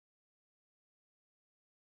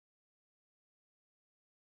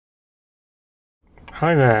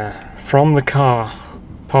Hi there, from the car,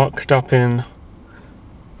 parked up in,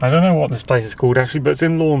 I don't know what this place is called actually, but it's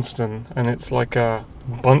in Launceston, and it's like a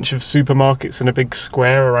bunch of supermarkets in a big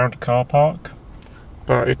square around a car park.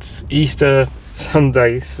 But it's Easter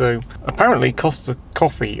Sunday, so apparently Costa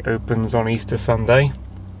Coffee opens on Easter Sunday,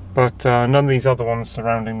 but none of these other ones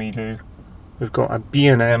surrounding me do. We've got a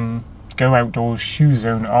B&M, Go Outdoors, Shoe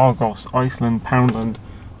Zone, Argos, Iceland, Poundland,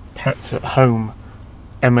 Pets at Home,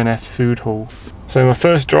 M&S Food Hall. So my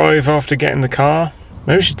first drive after getting the car,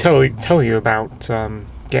 maybe I should tell you about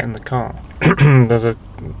getting the car. There's a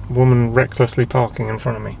woman recklessly parking in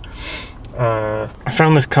front of me. I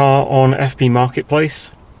found this car on FB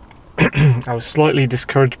Marketplace. I was slightly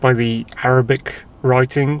discouraged by the Arabic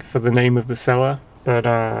writing for the name of the seller, but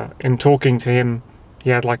in talking to him, he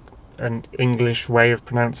had like an English way of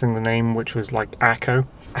pronouncing the name, which was like Akko.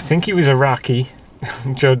 I think he was Iraqi,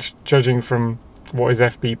 judging from what his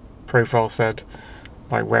FB profile said,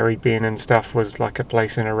 like where he'd been and stuff was like a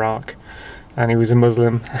place in Iraq, and he was a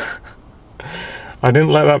Muslim. I didn't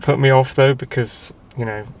let that put me off though, because, you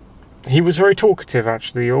know, he was very talkative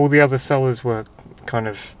actually. All the other sellers were kind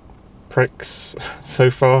of pricks so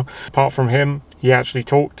far. Apart from him, he actually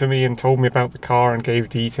talked to me and told me about the car and gave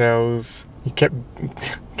details. He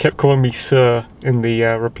kept calling me sir in the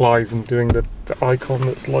replies and doing the icon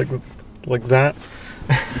that's like that.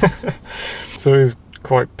 So he's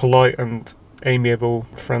quite polite and amiable,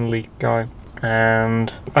 friendly guy.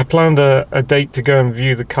 And I planned a date to go and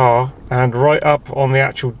view the car, and right up on the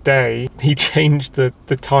actual day he changed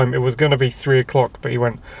the time. It was going to be 3 o'clock, but he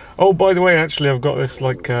went, oh, by the way, actually I've got this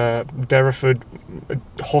like Derriford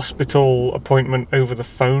hospital appointment over the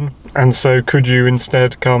phone, and so could you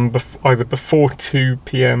instead come either before 2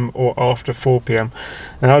 p.m. or after 4 p.m.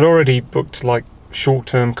 and I'd already booked like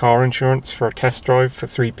short-term car insurance for a test drive for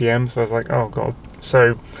 3 p.m. so I was like, oh god.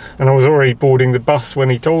 So, and I was already boarding the bus when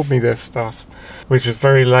he told me this stuff, which was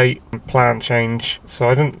very late, plan change, so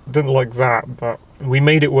I didn't like that, but we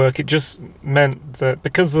made it work. It just meant that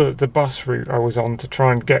because the bus route I was on to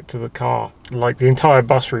try and get to the car, like the entire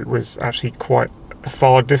bus route was actually quite a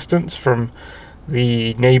far distance from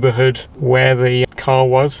the neighbourhood where the car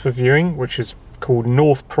was for viewing, which is called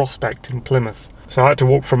North Prospect in Plymouth. So I had to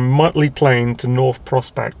walk from Mutley Plain to North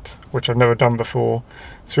Prospect, which I've never done before,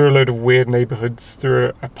 through a load of weird neighbourhoods,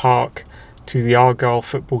 through a park to the Argyle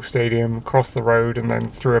football stadium, across the road, and then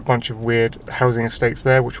through a bunch of weird housing estates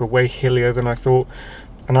there, which were way hillier than I thought.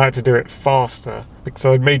 And I had to do it faster, because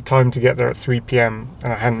I'd made time to get there at 3 p.m,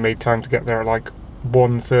 and I hadn't made time to get there at like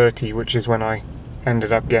 1:30, which is when I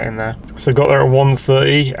ended up getting there. So got there at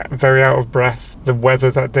 1:30, very out of breath. The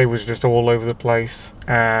weather that day was just all over the place,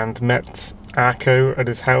 and met Akko at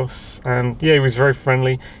his house, and yeah, he was very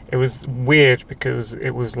friendly. It was weird because it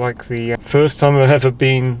was like the first time I've ever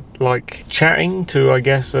been like chatting to, I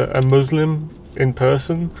guess, a Muslim in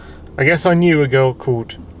person. I guess I knew a girl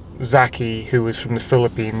called Zaki who was from the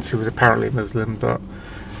Philippines, who was apparently Muslim, but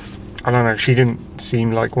I don't know, she didn't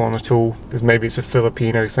seem like one at all, because maybe it's a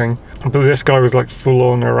Filipino thing. But this guy was like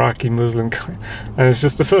full-on Iraqi Muslim guy, and it's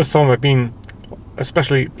just the first time I've been,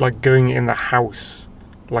 especially like going in the house,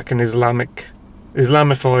 like an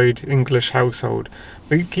Islamified English household.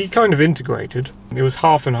 He kind of integrated. It was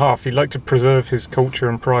half and half. He liked to preserve his culture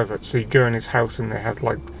in private, so you'd go in his house and they had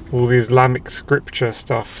like all the Islamic scripture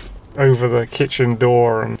stuff over the kitchen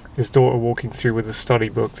door, and his daughter walking through with a study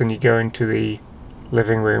book. Then you go into the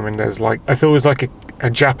living room and there's like, I thought it was like a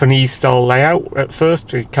Japanese style layout at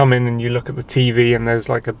first. You come in and you look at the TV and there's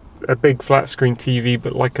like a big flat screen TV,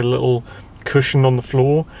 but like a little cushion on the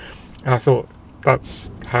floor. And I thought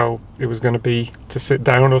that's how it was going to be, to sit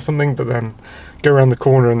down or something, but then go around the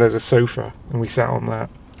corner and there's a sofa, and we sat on that.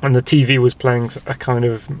 And the TV was playing a kind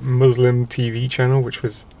of Muslim TV channel, which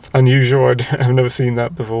was unusual. I've never seen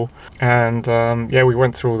that before. And yeah, we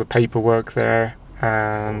went through all the paperwork there,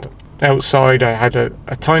 and outside I had a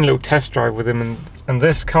tiny little test drive with him, and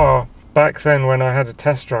this car, back then when I had a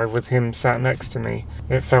test drive with him sat next to me,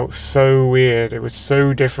 it felt so weird. It was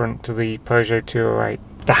so different to the Peugeot 208.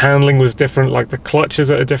 The handling was different, like the clutch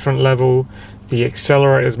is at a different level, the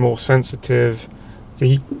accelerator is more sensitive,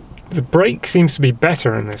 the brake seems to be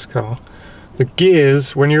better in this car. The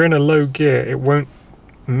gears, when you're in a low gear, it won't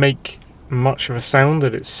make much of a sound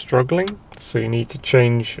that it's struggling, so you need to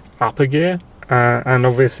change up a gear. And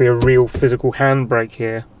obviously a real physical handbrake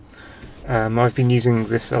here. I've been using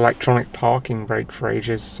this electronic parking brake for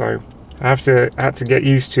ages, so I had to get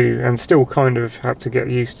used to, and still kind of have to get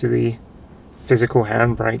used to, the physical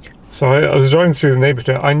handbrake. So I was driving through the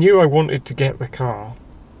neighbourhood. I knew I wanted to get the car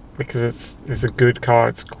because it's a good car.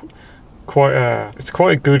 It's quite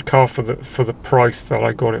a good car for the price that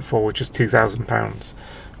I got it for, which is £2,000.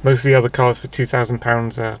 Most of the other cars for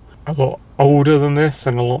 £2,000 are a lot older than this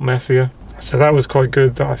and a lot messier. So that was quite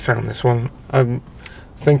good that I found this one. I'm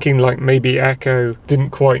thinking like maybe Echo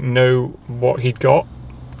didn't quite know what he'd got,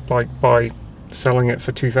 like by selling it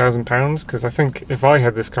for £2,000, because I think if I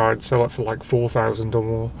had this car I'd sell it for like £4,000 or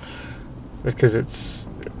more, because it's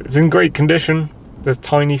in great condition. There's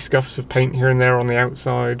tiny scuffs of paint here and there on the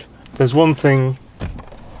outside. There's one thing,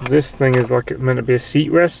 this thing is like meant to be a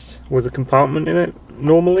seat rest with a compartment in it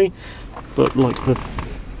normally, but like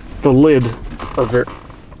the lid of it,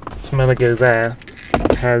 it's meant to go there,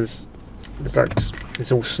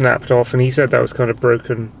 it's all snapped off, and he said that was kind of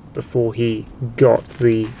broken before he got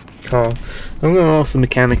the car. I'm going to ask the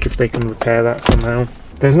mechanic if they can repair that somehow.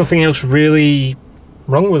 There's nothing else really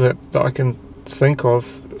wrong with it that I can think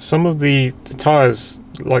of. Some of the tyres,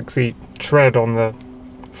 like the tread on the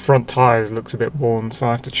front tyres, looks a bit worn, so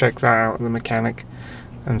I have to check that out at the mechanic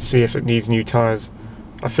and see if it needs new tyres.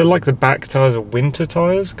 I feel like the back tyres are winter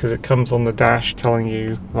tyres, because it comes on the dash telling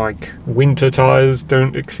you like winter tyres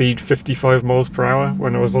don't exceed 55 miles per hour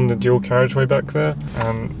when I was on the dual carriageway back there,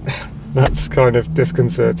 and that's kind of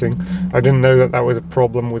disconcerting. I didn't know that was a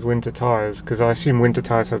problem with winter tyres, because I assume winter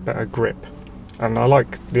tyres have better grip, and I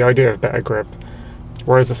like the idea of better grip.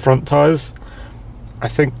 Whereas the front tyres, I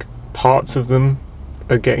think parts of them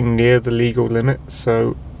are getting near the legal limit,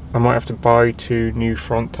 so I might have to buy 2 new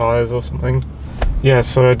front tyres or something. Yeah,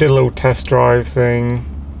 so I did a little test drive thing.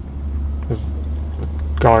 There's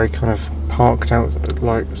a guy kind of parked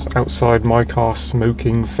outside my car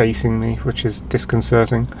smoking, facing me, which is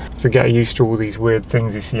disconcerting. To get used to all these weird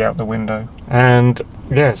things you see out the window. And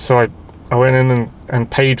yeah, so I went in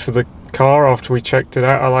and paid for the car after we checked it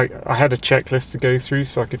out. I had a checklist to go through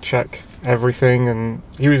so I could check everything, and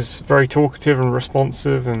he was very talkative and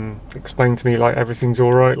responsive and explained to me like everything's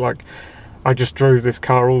alright. Like, I just drove this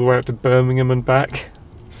car all the way up to Birmingham and back,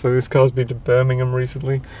 so this car's been to Birmingham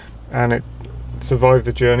recently and it survived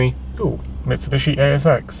the journey. Ooh, Mitsubishi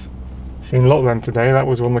ASX. Seen a lot of them today. That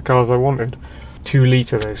was one of the cars I wanted. 2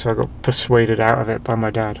 litre though, so I got persuaded out of it by my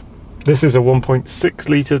dad. This is a 1.6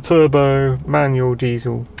 litre turbo manual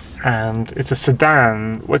diesel, and it's a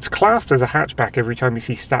sedan. Well, it's classed as a hatchback every time you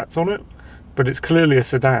see stats on it, but it's clearly a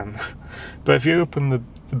sedan. But if you open the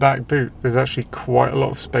back boot, there's actually quite a lot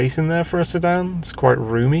of space in there for a sedan. It's quite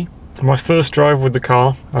roomy. My first drive with the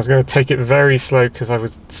car, I was going to take it very slow because it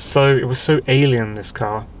was so alien, this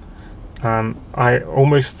car. I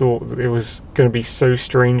almost thought that it was going to be so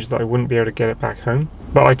strange that I wouldn't be able to get it back home.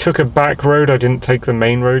 But I took a back road. I didn't take the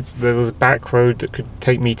main roads. There was a back road that could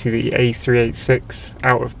take me to the A386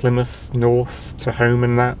 out of Plymouth north to home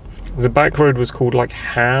and that. The back road was called like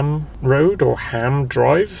Ham Road or Ham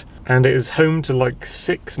Drive, and it is home to like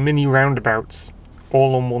 6 mini roundabouts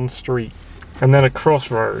all on one street, and then a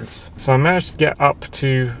crossroads. So I managed to get up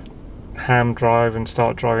to Ham Drive and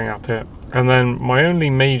start driving up it, and then my only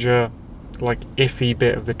major like iffy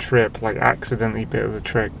bit of the trip, like accidentally bit of the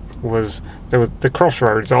trip, was there was the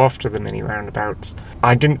crossroads after the mini roundabouts.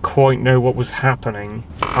 I didn't quite know what was happening.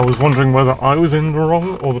 I was wondering whether I was in the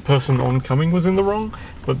wrong or the person oncoming was in the wrong,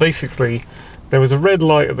 but basically there was a red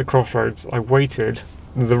light at the crossroads. I waited,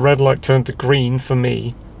 the red light turned to green for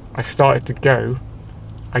me, I started to go,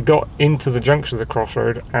 I got into the junction of the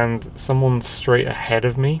crossroad, and someone straight ahead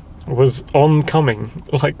of me was oncoming.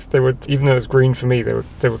 Like, they were, even though it was green for me,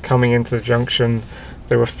 they were coming into the junction,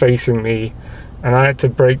 they were facing me, and I had to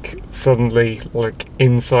brake suddenly, like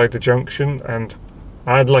inside the junction, and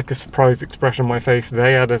I had like a surprised expression on my face.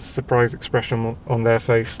 They had a surprised expression on their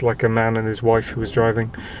face, like a man and his wife who was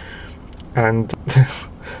driving. And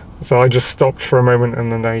so I just stopped for a moment,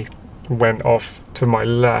 and then they went off to my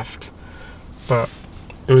left. But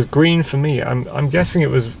it was green for me. I'm guessing it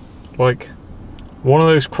was like one of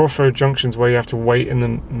those crossroad junctions where you have to wait in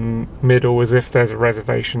the middle as if there's a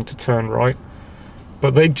reservation to turn right.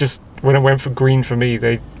 But they just, when it went for green for me,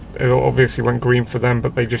 it obviously went green for them,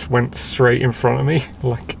 but they just went straight in front of me,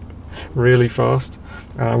 like really fast.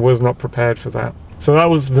 And I was not prepared for that. So that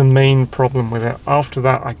was the main problem with it. After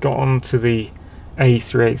that, I got onto the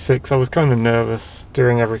A386. I was kind of nervous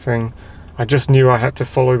doing everything. I just knew I had to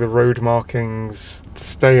follow the road markings to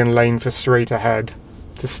stay in lane for straight ahead,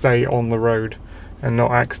 to stay on the road and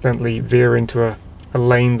not accidentally veer into a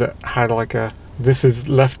lane that had like a, this is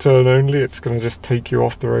left turn only, it's going to just take you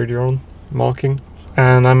off the road you're on marking.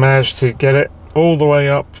 And I managed to get it all the way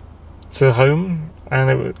up to home,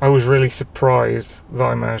 and I was really surprised that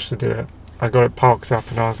I managed to do it. I got it parked up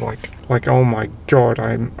and I was like oh my god,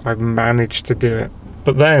 I managed to do it.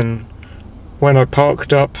 But then when I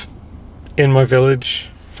parked up in my village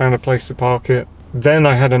found a place to park it. Then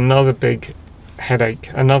I had another big headache,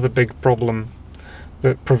 another big problem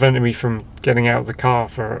that prevented me from getting out of the car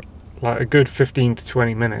for like a good 15 to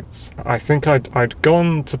 20 minutes. I think I'd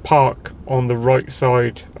gone to park on the right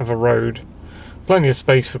side of a road, plenty of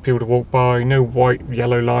space for people to walk by, no white,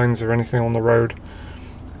 yellow lines or anything on the road.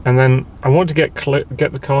 And then I wanted to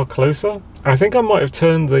get the car closer. I think I might have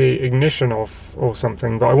turned the ignition off or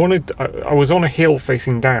something, but I was on a hill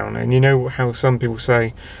facing down, and you know how some people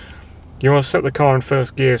say you want to set the car in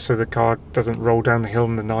first gear so the car doesn't roll down the hill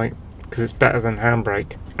in the night, because it's better than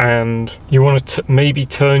handbrake. And you want to maybe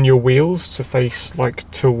turn your wheels to face like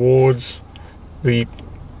towards the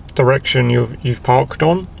direction you've parked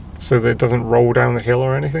on, so that it doesn't roll down the hill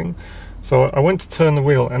or anything. So I went to turn the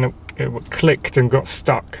wheel, and it clicked and got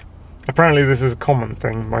stuck. Apparently this is a common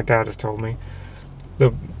thing, my dad has told me.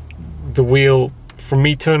 The wheel, from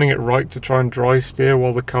me turning it right to try and dry steer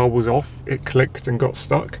while the car was off, it clicked and got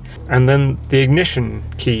stuck. And then the ignition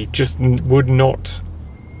key just would not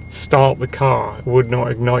start the car, would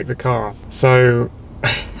not ignite the car. So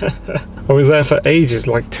I was there for ages,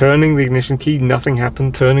 like turning the ignition key, nothing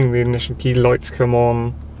happened. Turning the ignition key, lights come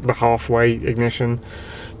on, the halfway ignition.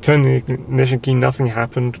 Turn the ignition key, nothing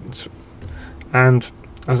happened. And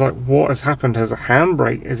I was like, what has happened? Has a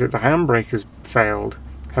handbrake, is it the handbrake has failed?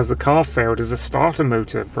 Has the car failed? Is the starter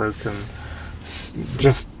motor broken?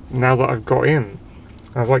 Just now that I've got in,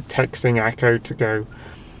 I was like texting Echo to go,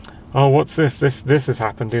 oh, what's this? This has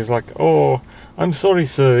happened. He was like, oh, I'm sorry,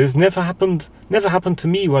 sir. It's never happened to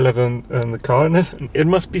me while I've in the car. It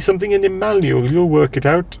must be something in the manual. You'll work it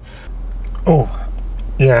out. Oh,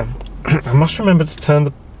 yeah. I must remember to turn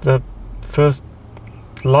the first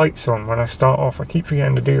lights on when I start off. I keep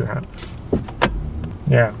forgetting to do that.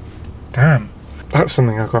 Yeah. Damn. That's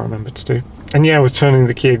something I can't remember to do. And yeah, I was turning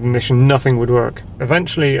the key ignition, nothing would work.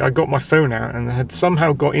 Eventually I got my phone out and had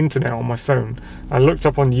somehow got internet on my phone. I looked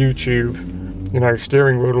up on YouTube, you know,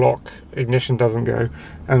 steering wheel lock, ignition doesn't go.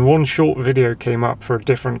 And one short video came up for a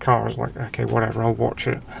different car. I was like, okay, whatever, I'll watch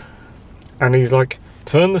it. And he's like,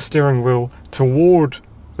 turn the steering wheel toward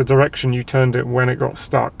the direction you turned it when it got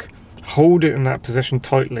stuck. Hold it in that position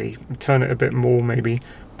tightly, turn it a bit more maybe,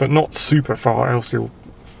 but not super far, else you'll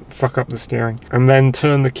fuck up the steering. And then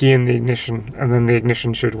turn the key in the ignition, and then the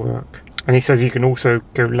ignition should work. And he says you can also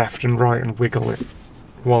go left and right and wiggle it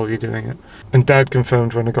while you're doing it. And Dad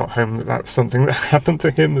confirmed when I got home that that's something that happened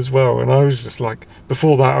to him as well. And I was just like,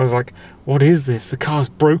 before that I was like, what is this? The car's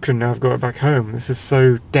broken now I've got it back home. This is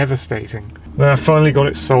so devastating. Then I finally got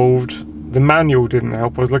it solved. The manual didn't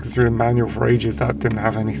help. I was looking through the manual for ages. That didn't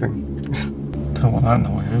have anything. Don't know what that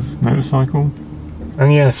noise is. Motorcycle.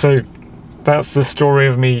 And yeah, so that's the story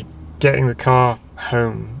of me getting the car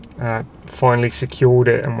home. Finally secured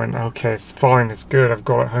it and went, okay, it's fine, it's good, I've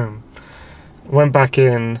got it home. Went back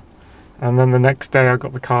in, and then the next day I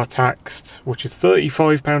got the car taxed, which is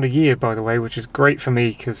 £35 a year, by the way, which is great for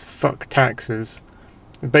me because fuck taxes.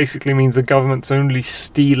 It basically means the government's only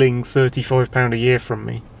stealing £35 a year from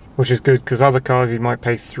me, which is good because other cars you might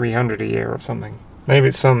pay $300 a year or something. Maybe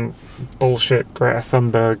it's some bullshit Greta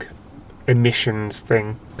Thunberg emissions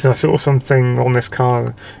thing. Because I saw something on this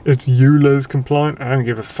car, it's ULEZ compliant. I don't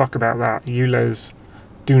give a fuck about that. ULEZ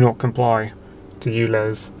do not comply to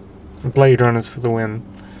ULEZ. Blade Runners for the win.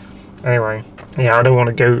 Anyway, yeah, I don't want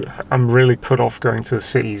to go. I'm really put off going to the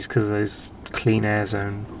cities because those clean air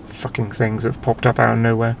zone fucking things that have popped up out of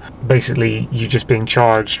nowhere. Basically, you're just being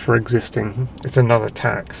charged for existing. It's another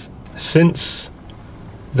tax. Since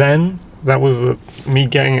then, that was me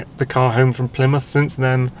getting the car home from Plymouth. Since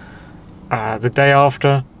then, the day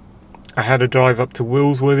after, I had a drive up to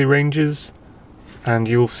Willsworthy Ranges, and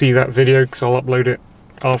you'll see that video because I'll upload it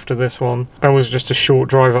after this one. That was just a short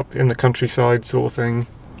drive up in the countryside sort of thing.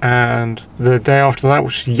 And the day after that,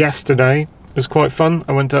 which was yesterday, was quite fun.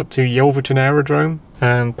 I went up to Yelverton Aerodrome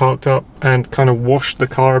and parked up and kind of washed the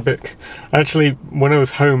car a bit. Actually, when I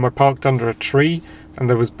was home, I parked under a tree and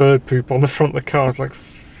there was bird poop on the front of the car. I was like,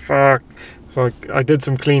 fuck. So I did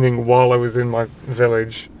some cleaning while I was in my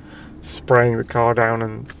village, spraying the car down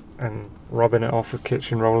and rubbing it off with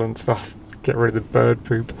kitchen roll and stuff, get rid of the bird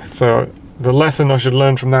poop. So the lesson I should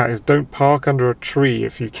learn from that is don't park under a tree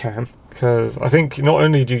if you can, because I think not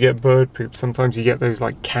only do you get bird poop, sometimes you get those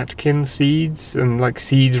like catkin seeds, and like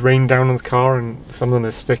seeds rain down on the car and some of them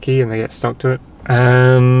are sticky and they get stuck to it.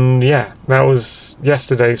 And yeah, that was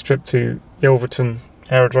yesterday's trip to Yelverton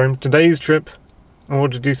Aerodrome. Today's trip, I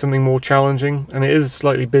wanted to do something more challenging, and it is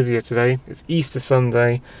slightly busier today. It's Easter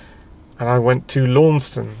Sunday, and I went to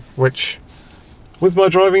Launceston, which, with my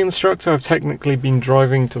driving instructor, I've technically been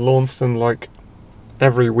driving to Launceston like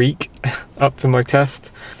every week up to my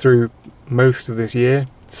test through most of this year.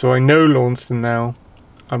 So I know Launceston now.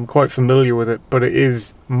 I'm quite familiar with it, but it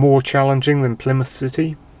is more challenging than Plymouth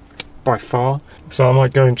City by far. So I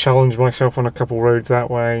might go and challenge myself on a couple roads that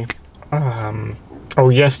way. Oh,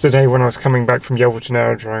 yesterday when I was coming back from Yelverton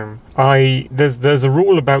Aerodrome, there's a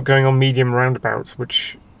rule about going on medium roundabouts,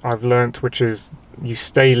 which I've learnt, which is you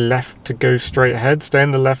stay left to go straight ahead. Stay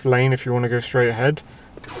in the left lane if you want to go straight ahead.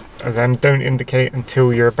 And then don't indicate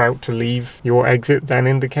until you're about to leave your exit, then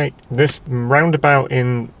indicate. This roundabout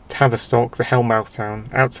in Tavistock, the Hellmouth town,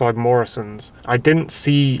 outside Morrison's, I didn't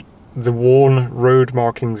see the worn road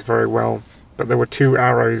markings very well, but there were 2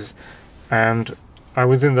 arrows, and I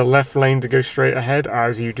was in the left lane to go straight ahead,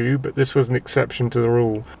 as you do, but this was an exception to the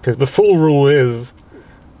rule. Because the full rule is,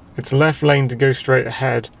 it's left lane to go straight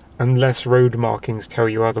ahead, unless road markings tell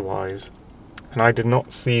you otherwise. And I did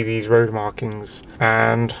not see these road markings,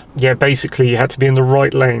 and yeah, basically you had to be in the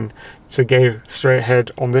right lane to go straight ahead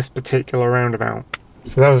on this particular roundabout.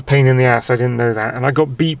 So that was a pain in the ass, I didn't know that, and I got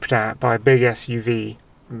beeped at by a big SUV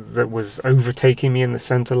that was overtaking me in the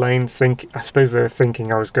centre lane. I suppose they were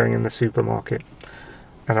thinking I was going in the supermarket,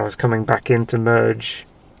 and I was coming back in to merge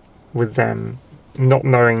with them, not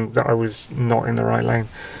knowing that I was not in the right lane.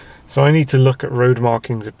 So I need to look at road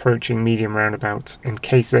markings approaching medium roundabouts in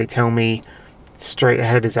case they tell me straight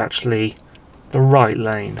ahead is actually the right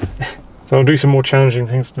lane. So I'll do some more challenging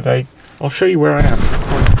things today. I'll show you where I am. It's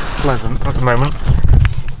quite pleasant at the moment.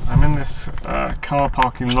 I'm in this car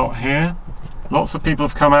parking lot here. Lots of people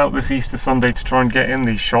have come out this Easter Sunday to try and get in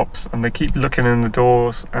these shops, and they keep looking in the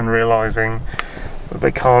doors and realising that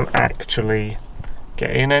they can't actually get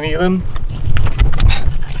in any of them.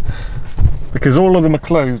 Because all of them are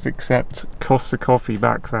closed except Costa Coffee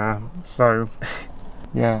back there. So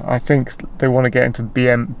yeah, I think they want to get into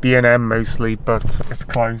B&M mostly, but it's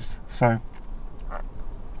closed. So,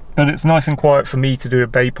 but it's nice and quiet for me to do a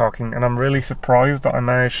bay parking, and I'm really surprised that I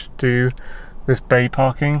managed to do this bay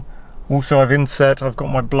parking. Also, I've got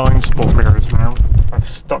my blind spot mirrors now. I've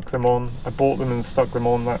stuck them on. I bought them and stuck them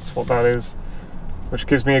on. That's what that is, which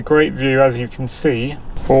gives me a great view, as you can see,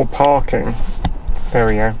 for parking. There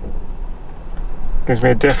we go. Gives me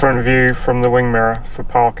a different view from the wing mirror for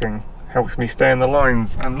parking. Helps me stay in the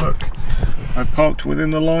lines, and look, I parked within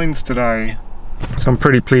the lines today, so I'm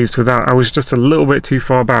pretty pleased with that. I was just a little bit too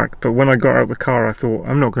far back, but when I got out of the car I thought,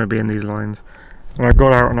 I'm not going to be in these lines, and I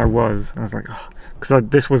got out and I was like, oh, because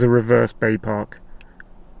this was a reverse bay park,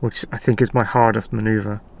 which I think is my hardest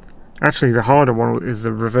manoeuvre. Actually, the harder one is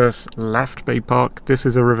the reverse left bay park. This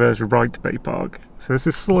is a reverse right bay park, so this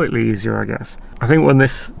is slightly easier, I guess. I think when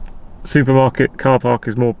this supermarket car park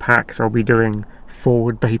is more packed, I'll be doing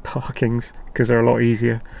forward bay parkings because they're a lot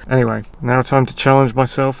easier. Anyway, now time to challenge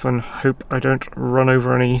myself and hope I don't run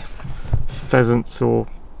over any pheasants or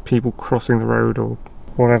people crossing the road or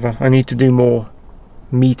whatever. I need to do more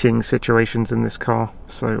meeting situations in this car,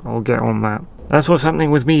 so I'll get on that. That's what's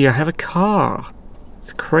happening with me. I have a car.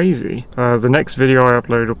 It's crazy. The next video I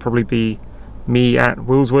upload will probably be me at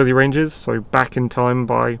Willsworthy Ranges, so back in time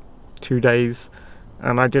by 2 days,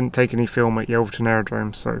 and I didn't take any film at Yelverton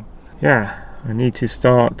Aerodrome, so yeah. I need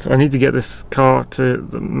to get this car to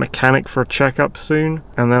the mechanic for a checkup soon,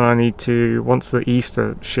 and then I need to, once the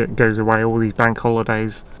Easter shit goes away, all these bank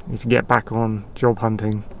holidays, I need to get back on job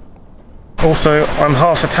hunting. Also, I'm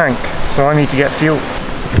half a tank, so I need to get fuel.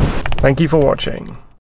 Thank you for watching.